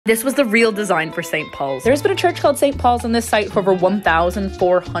This was the real design for St. Paul's. There's been a church called St. Paul's on this site for over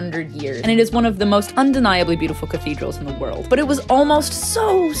 1,400 years, and it is one of the most undeniably beautiful cathedrals in the world. But it was almost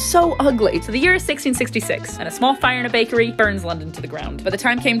so ugly. So the year is 1666, and a small fire in a bakery burns London to the ground. But the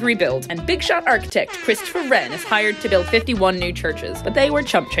time came to rebuild, and big shot architect Christopher Wren is hired to build 51 new churches. But they were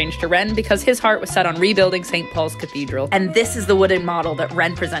chump change to Wren because his heart was set on rebuilding St. Paul's Cathedral. And this is the wooden model that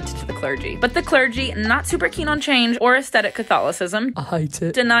Wren presented to the clergy. But the clergy, not super keen on change or aesthetic Catholicism, I hate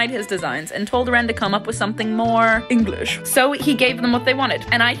it, denied his designs and told Wren to come up with something more English. So he gave them what they wanted,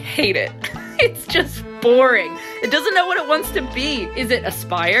 and I hate it. It's just boring. It doesn't know what it wants to be. Is it a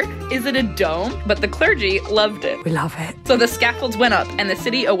spire? Is it a dome? But the clergy loved it. We love it. So the scaffolds went up and the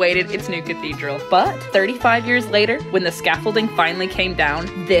city awaited its new cathedral. But 35 years later, when the scaffolding finally came down,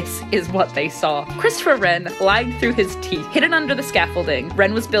 this is what they saw. Christopher Wren lied through his teeth, hidden under the scaffolding.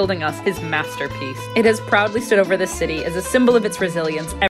 Wren was building us his masterpiece. It has proudly stood over this city as a symbol of its resilience